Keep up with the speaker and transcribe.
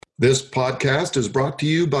This podcast is brought to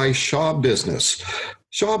you by Shaw Business.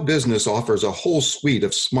 Shaw Business offers a whole suite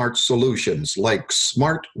of smart solutions like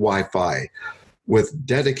smart Wi-Fi. With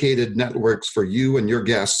dedicated networks for you and your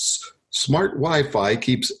guests, smart Wi-Fi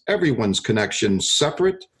keeps everyone's connection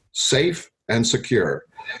separate, safe, and secure.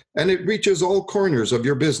 And it reaches all corners of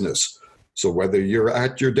your business. So whether you're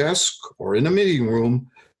at your desk or in a meeting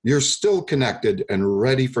room, you're still connected and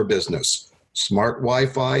ready for business. Smart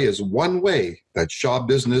Wi-Fi is one way that Shaw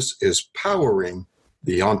Business is powering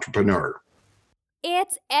the entrepreneur.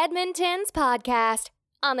 It's Edmonton's podcast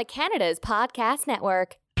on the Canada's Podcast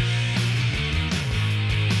Network.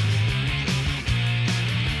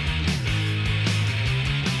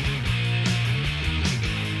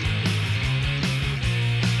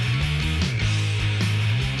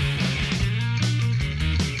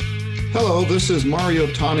 Hello, this is Mario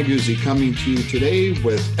Toneguzzi coming to you today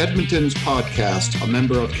with Edmonton's Podcast, a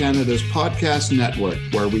member of Canada's Podcast Network,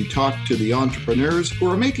 where we talk to the entrepreneurs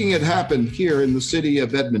who are making it happen here in the city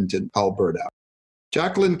of Edmonton, Alberta.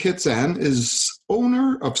 Jacqueline Kitsan is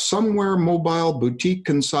owner of Somewhere Mobile Boutique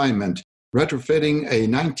Consignment, retrofitting a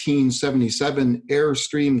 1977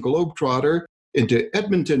 Airstream Globetrotter into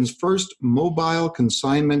Edmonton's first mobile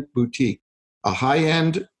consignment boutique, a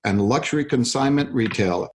high-end and luxury consignment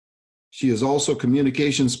retailer. She is also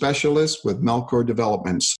communication specialist with Melcor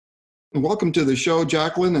Developments. Welcome to the show,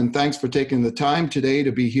 Jacqueline, and thanks for taking the time today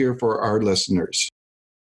to be here for our listeners.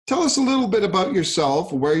 Tell us a little bit about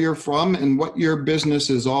yourself, where you're from, and what your business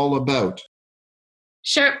is all about.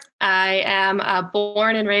 Sure. I am a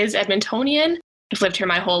born and raised Edmontonian. I've lived here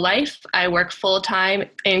my whole life. I work full-time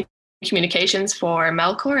in communications for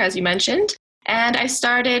Melcor, as you mentioned, and I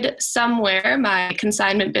started Somewhere, my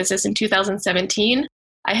consignment business, in 2017.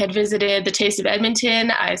 I had visited the Taste of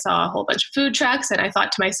Edmonton. I saw a whole bunch of food trucks, and I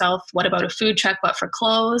thought to myself, what about a food truck but for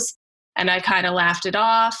clothes? And I kind of laughed it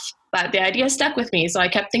off, but the idea stuck with me. So I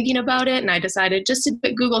kept thinking about it, and I decided just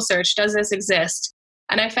to Google search, does this exist?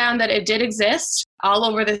 And I found that it did exist all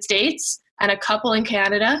over the States and a couple in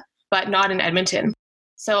Canada, but not in Edmonton.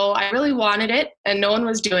 So I really wanted it, and no one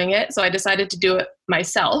was doing it, so I decided to do it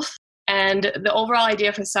myself. And the overall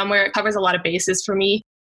idea for Somewhere, it covers a lot of bases for me.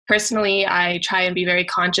 Personally, I try and be very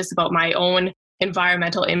conscious about my own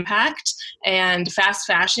environmental impact, and fast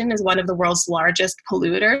fashion is one of the world's largest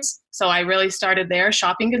polluters. So I really started there,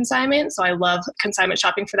 shopping consignment. So I love consignment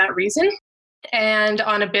shopping for that reason. And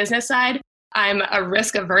on a business side, I'm a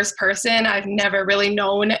risk-averse person. I've never really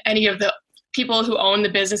known any of the people who own the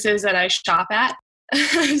businesses that I shop at.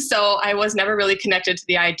 So I was never really connected to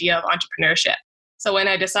the idea of entrepreneurship. So when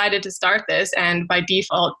I decided to start this and by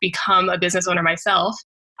default become a business owner myself,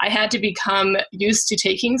 I had to become used to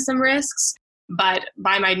taking some risks, but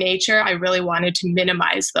by my nature, I really wanted to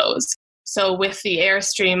minimize those. So with the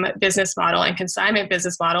Airstream business model and consignment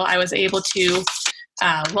business model, I was able to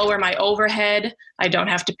lower my overhead. I don't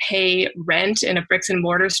have to pay rent in a bricks and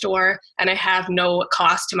mortar store, and I have no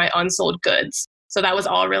cost to my unsold goods. So that was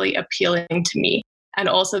all really appealing to me. And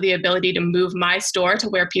also the ability to move my store to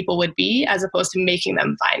where people would be as opposed to making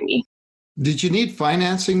them find me. Did you need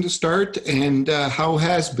financing to start, and how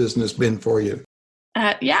has business been for you?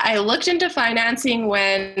 I looked into financing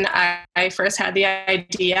when I first had the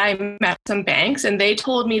idea. I met some banks, and they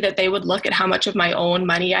told me that they would look at how much of my own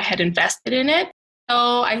money I had invested in it.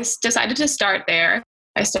 So I decided to start there.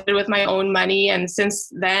 I started with my own money, and since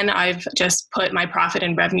then, I've just put my profit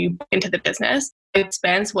and revenue into the business. The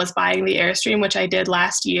expense was buying the Airstream, which I did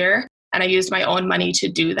last year, and I used my own money to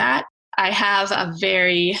do that. I have a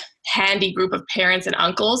very handy group of parents and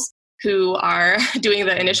uncles who are doing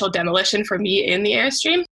the initial demolition for me in the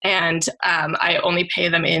Airstream. And I only pay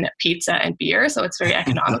them in pizza and beer, so it's very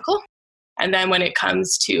economical. And then when it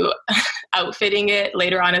comes to outfitting it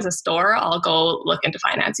later on as a store, I'll go look into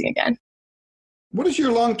financing again. What is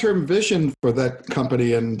your long-term vision for that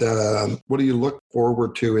company, and what do you look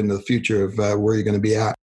forward to in the future of where you're going to be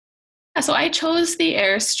at? So I chose the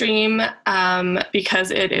Airstream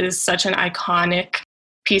because it is such an iconic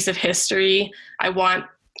piece of history. I want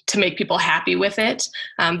to make people happy with it.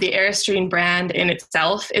 The Airstream brand in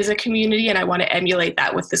itself is a community, and I want to emulate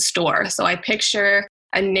that with the store. So I picture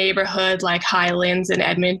a neighborhood like Highlands in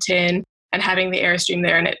Edmonton and having the Airstream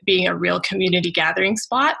there and it being a real community gathering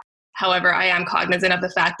spot. However, I am cognizant of the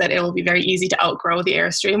fact that it will be very easy to outgrow the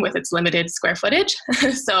Airstream with its limited square footage.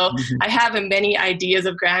 So I have many ideas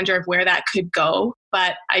of grandeur of where that could go,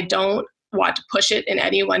 but I don't want to push it in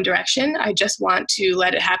any one direction. I just want to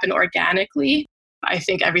let it happen organically. I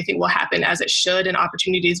think everything will happen as it should and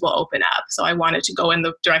opportunities will open up. So I want it to go in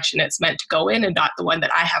the direction it's meant to go in and not the one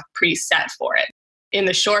that I have preset for it. In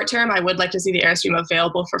the short term, I would like to see the Airstream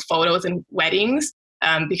available for photos and weddings.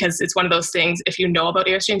 because it's one of those things, if you know about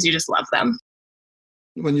Airstreams, you just love them.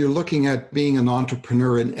 When you're looking at being an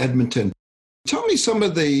entrepreneur in Edmonton, tell me some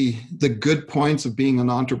of the good points of being an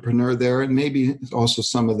entrepreneur there, and maybe also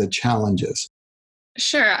some of the challenges.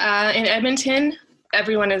 Sure. In Edmonton,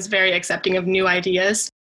 everyone is very accepting of new ideas.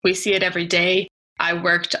 We see it every day. I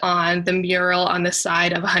worked on the mural on the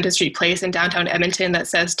side of 100th Street Place in downtown Edmonton that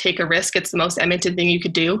says, "Take a risk. It's the most Edmonton thing you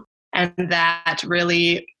could do." And that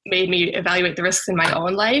really made me evaluate the risks in my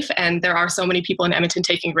own life. And there are so many people in Edmonton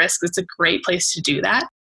taking risks. It's a great place to do that.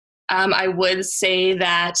 I would say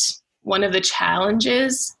that one of the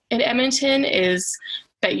challenges in Edmonton is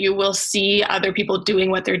that you will see other people doing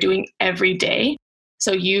what they're doing every day.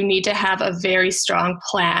 So you need to have a very strong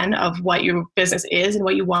plan of what your business is and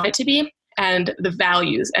what you want it to be, and the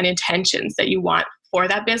values and intentions that you want for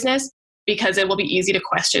that business, because it will be easy to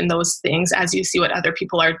question those things as you see what other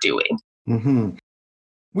people are doing. Mm-hmm.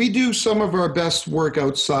 We do some of our best work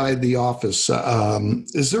outside the office.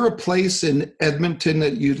 Is there a place in Edmonton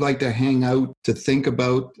that you'd like to hang out to think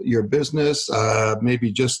about your business,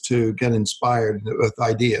 maybe just to get inspired with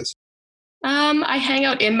ideas? I hang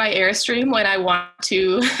out in my Airstream when I want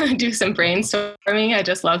to do some brainstorming. I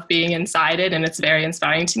just love being inside it, and it's very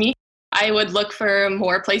inspiring to me. I would look for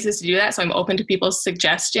more places to do that, so I'm open to people's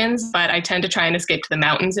suggestions, but I tend to try and escape to the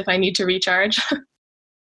mountains if I need to recharge.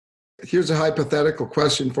 Here's a hypothetical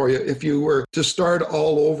question for you. If you were to start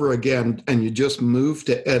all over again and you just moved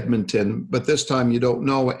to Edmonton, but this time you don't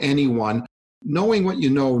know anyone, knowing what you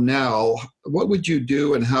know now, what would you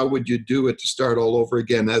do and how would you do it to start all over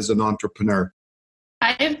again as an entrepreneur?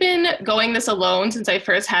 I've been going this alone since I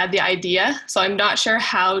first had the idea, so I'm not sure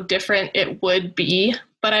how different it would be.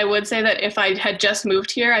 But I would say that if I had just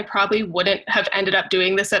moved here, I probably wouldn't have ended up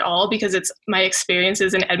doing this at all, because it's my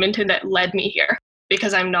experiences in Edmonton that led me here.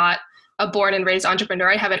 Because I'm not a born and raised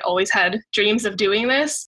entrepreneur, I haven't always had dreams of doing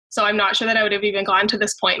this. So I'm not sure that I would have even gone to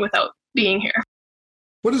this point without being here.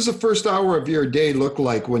 What does the first hour of your day look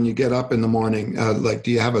like when you get up in the morning?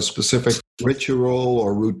 Do you have a specific ritual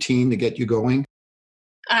or routine to get you going?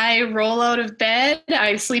 I roll out of bed.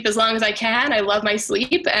 I sleep as long as I can. I love my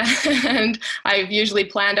sleep. And I've usually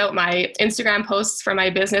planned out my Instagram posts for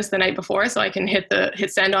my business the night before, so I can hit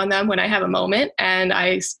send on them when I have a moment. And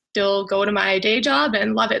I still go to my day job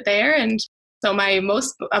and love it there. And so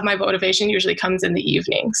most of my motivation usually comes in the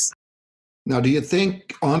evenings. Now, do you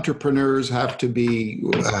think entrepreneurs have to be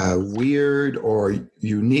weird or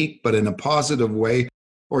unique, but in a positive way,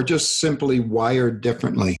 or just simply wired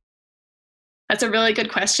differently? That's a really good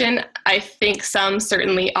question. I think some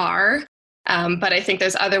certainly are, but I think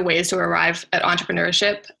there's other ways to arrive at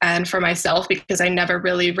entrepreneurship. And for myself, because I never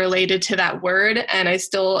really related to that word, and I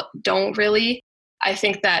still don't really, I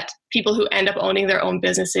think that people who end up owning their own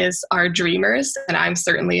businesses are dreamers, and I'm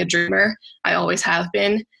certainly a dreamer. I always have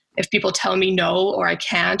been. If people tell me no, or I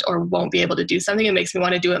can't, or won't be able to do something, it makes me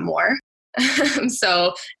want to do it more.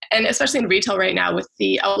 So, and especially in retail right now, with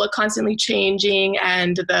the outlook constantly changing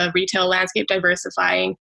and the retail landscape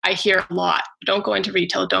diversifying, I hear a lot, don't go into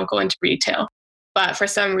retail, don't go into retail. But for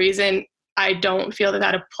some reason, I don't feel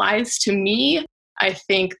that applies to me. I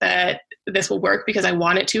think that this will work because I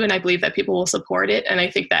want it to, and I believe that people will support it. And I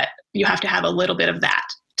think that you have to have a little bit of that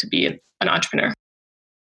to be an entrepreneur.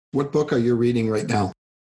 What book are you reading right now?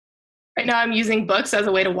 Right now, I'm using books as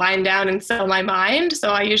a way to wind down and settle my mind. So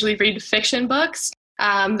I usually read fiction books.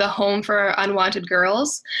 The Home for Unwanted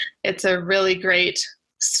Girls. It's a really great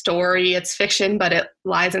story. It's fiction, but it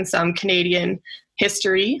lies in some Canadian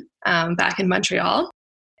history back in Montreal.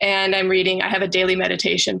 And I have a daily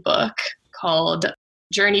meditation book called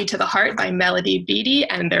Journey to the Heart by Melody Beattie.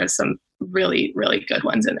 And there's some really, really good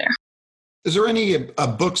ones in there. Is there any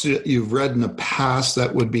books that you've read in the past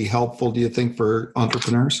that would be helpful, do you think, for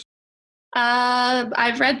entrepreneurs?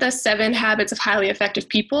 I've read the 7 Habits of Highly Effective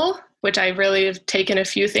People, which I really have taken a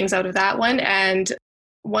few things out of that one. And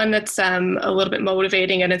one that's a little bit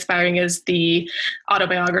motivating and inspiring is the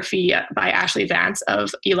autobiography by Ashley Vance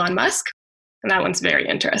of Elon Musk. And that one's very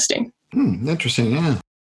interesting. Interesting, yeah.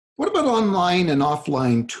 What about online and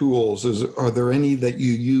offline tools? Are there any that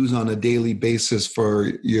you use on a daily basis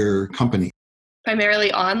for your company?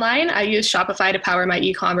 Primarily online. I use Shopify to power my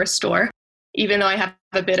e-commerce store. Even though I have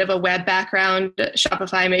a bit of a web background,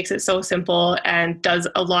 Shopify makes it so simple and does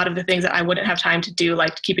a lot of the things that I wouldn't have time to do,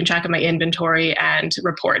 like keeping track of my inventory and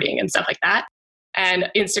reporting and stuff like that.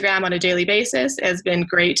 And Instagram on a daily basis has been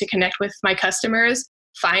great to connect with my customers,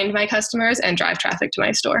 find my customers, and drive traffic to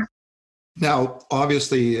my store. Now,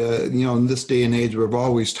 obviously, in this day and age, we're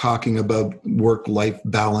always talking about work-life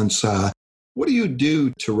balance. What do you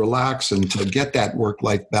do to relax and to get that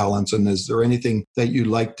work-life balance? And is there anything that you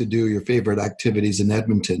like to do, your favorite activities in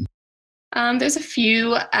Edmonton? There's a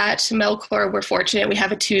few at Melcor. We're fortunate. We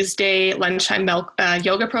have a Tuesday lunchtime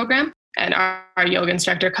yoga program, and our yoga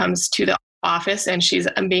instructor comes to the office, and she's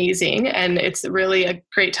amazing. And it's really a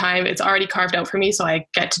great time. It's already carved out for me, so I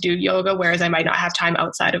get to do yoga, whereas I might not have time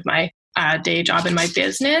outside of my day job in my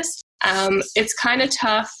business. It's kind of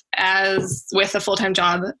tough as with a full-time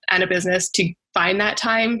job and a business to find that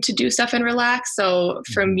time to do stuff and relax. So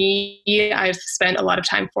for me, I've spent a lot of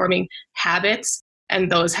time forming habits, and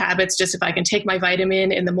those habits, just if I can take my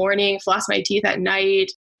vitamin in the morning, floss my teeth at night,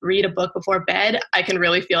 read a book before bed, I can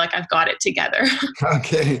really feel like I've got it together.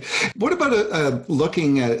 Okay. What about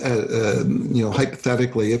looking at,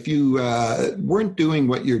 hypothetically, if you weren't doing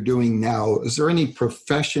what you're doing now, is there any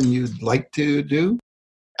profession you'd like to do?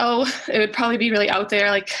 Oh, it would probably be really out there,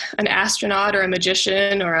 like an astronaut or a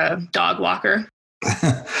magician or a dog walker.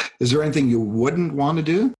 Is there anything you wouldn't want to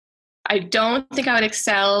do? I don't think I would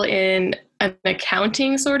excel in an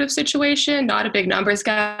accounting sort of situation. Not a big numbers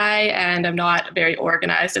guy, and I'm not very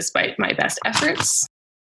organized despite my best efforts.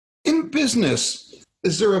 In business,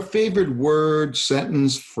 is there a favorite word,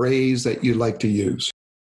 sentence, phrase that you like to use?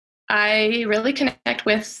 I really connect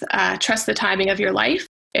with trust the timing of your life.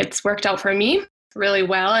 It's worked out for me really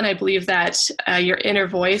well, and I believe that your inner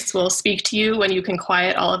voice will speak to you when you can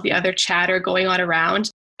quiet all of the other chatter going on around,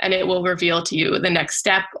 and it will reveal to you the next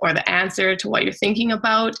step or the answer to what you're thinking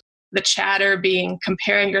about. The chatter being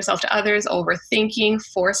comparing yourself to others, overthinking,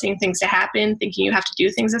 forcing things to happen, thinking you have to do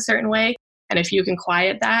things a certain way. And if you can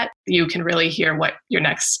quiet that, you can really hear what your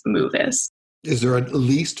next move is. Is there a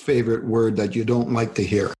least favorite word that you don't like to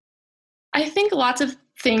hear? I think lots of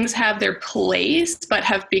things have their place, but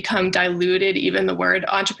have become diluted. Even the word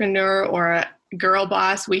entrepreneur or a girl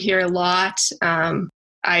boss, we hear a lot.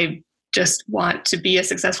 I just want to be a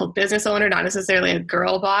successful business owner, not necessarily a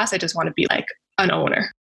girl boss. I just want to be like an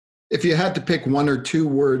owner. If you had to pick one or two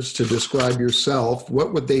words to describe yourself,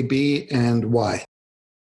 what would they be and why?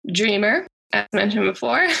 Dreamer, as mentioned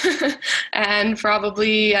before. And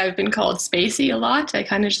probably I've been called spacey a lot. I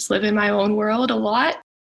kind of just live in my own world a lot.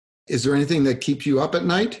 Is there anything that keeps you up at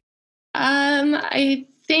night? I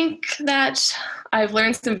think that I've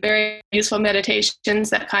learned some very useful meditations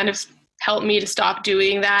that kind of help me to stop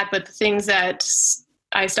doing that. But the things that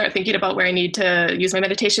I start thinking about where I need to use my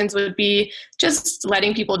meditations would be just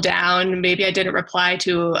letting people down. Maybe I didn't reply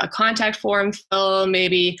to a contact form fill.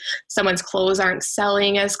 Maybe someone's clothes aren't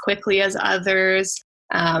selling as quickly as others.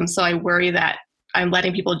 So I worry that I'm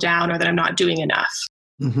letting people down or that I'm not doing enough.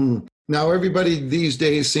 Mm-hmm. Now, everybody these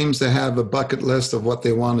days seems to have a bucket list of what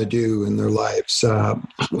they want to do in their lives.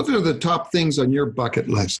 What are the top things on your bucket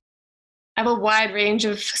list? I have a wide range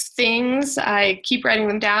of things. I keep writing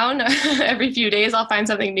them down. Every few days I'll find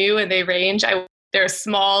something new, and they range. They're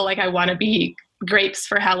small, like I want to be grapes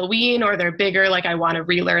for Halloween, or they're bigger, like I want to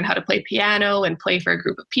relearn how to play piano and play for a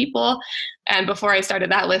group of people. And before I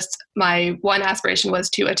started that list, my one aspiration was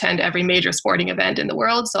to attend every major sporting event in the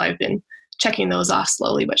world. So I've been checking those off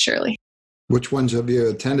slowly but surely. Which ones have you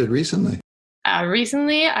attended recently?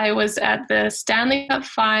 Recently, I was at the Stanley Cup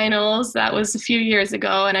Finals. That was a few years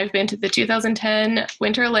ago. And I've been to the 2010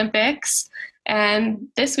 Winter Olympics. And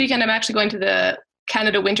this weekend, I'm actually going to the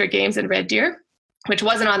Canada Winter Games in Red Deer, which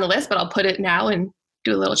wasn't on the list, but I'll put it now and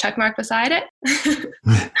do a little check mark beside it.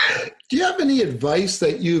 Do you have any advice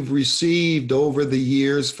that you've received over the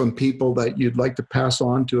years from people that you'd like to pass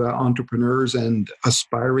on to entrepreneurs and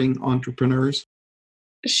aspiring entrepreneurs?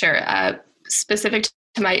 Sure. Specific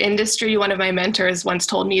to my industry, one of my mentors once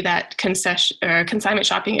told me that consignment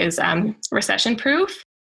shopping is recession-proof,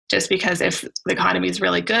 just because if the economy is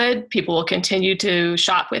really good, people will continue to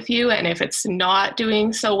shop with you. And if it's not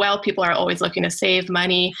doing so well, people are always looking to save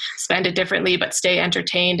money, spend it differently, but stay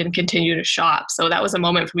entertained and continue to shop. So that was a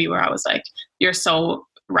moment for me where I was like, you're so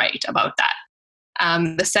right about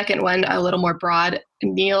that. The second one, a little more broad,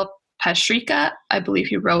 Neil Pasricha, I believe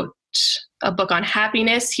he wrote a book on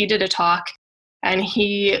happiness. He did a talk, and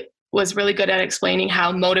he was really good at explaining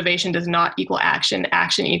how motivation does not equal action.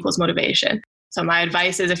 Action equals motivation. So my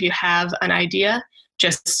advice is if you have an idea,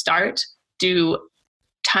 just start, do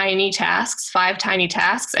tiny tasks, 5 tiny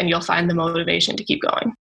tasks, and you'll find the motivation to keep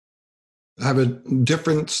going. I have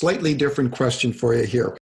a slightly different question for you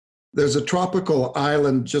here. There's a tropical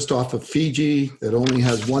island just off of Fiji that only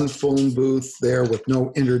has one phone booth there with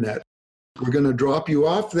no internet. We're going to drop you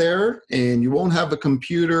off there, and you won't have a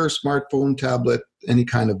computer, smartphone, tablet, any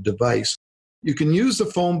kind of device. You can use the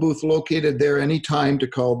phone booth located there anytime to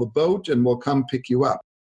call the boat, and we'll come pick you up.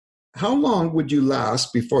 How long would you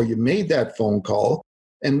last before you made that phone call?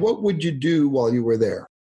 And what would you do while you were there?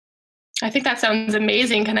 I think that sounds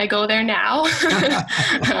amazing. Can I go there now?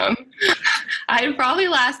 I'd probably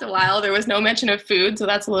last a while. There was no mention of food, so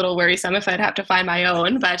that's a little worrisome if I'd have to find my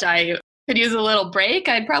own, but I could use a little break.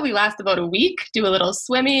 I'd probably last about a week, do a little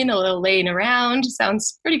swimming, a little laying around.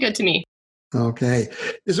 Sounds pretty good to me. Okay.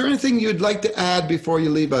 Is there anything you'd like to add before you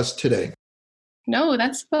leave us today? No,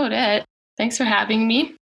 that's about it. Thanks for having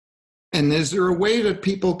me. And is there a way that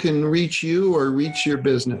people can reach you or reach your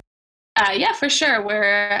business? Yeah, for sure.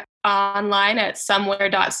 We're online at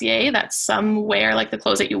somewhere.ca. That's somewhere like the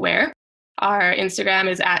clothes that you wear. Our Instagram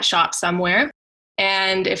is @shopsomewhere.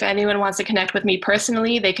 And if anyone wants to connect with me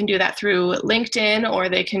personally, they can do that through LinkedIn or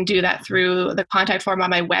they can do that through the contact form on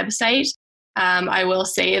my website. I will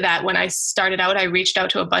say that when I started out, I reached out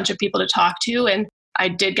to a bunch of people to talk to, and I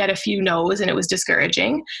did get a few no's, and it was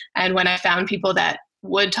discouraging. And when I found people that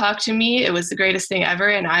would talk to me, it was the greatest thing ever.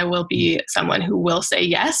 And I will be someone who will say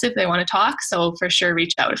yes if they want to talk. So for sure,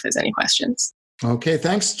 reach out if there's any questions. Okay.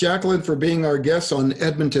 Thanks, Jacqueline, for being our guest on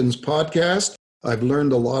Edmonton's podcast. I've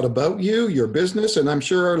learned a lot about you, your business, and I'm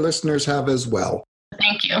sure our listeners have as well.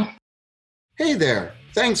 Thank you. Hey there.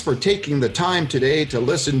 Thanks for taking the time today to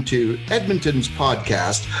listen to Edmonton's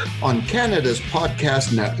podcast on Canada's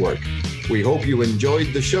Podcast Network. We hope you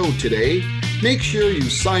enjoyed the show today. Make sure you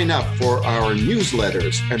sign up for our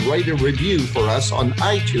newsletters and write a review for us on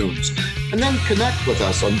iTunes. And then connect with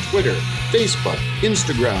us on Twitter, Facebook,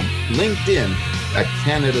 Instagram, LinkedIn at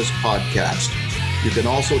Canada's Podcast. You can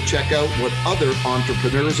also check out what other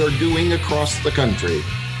entrepreneurs are doing across the country.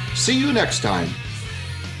 See you next time.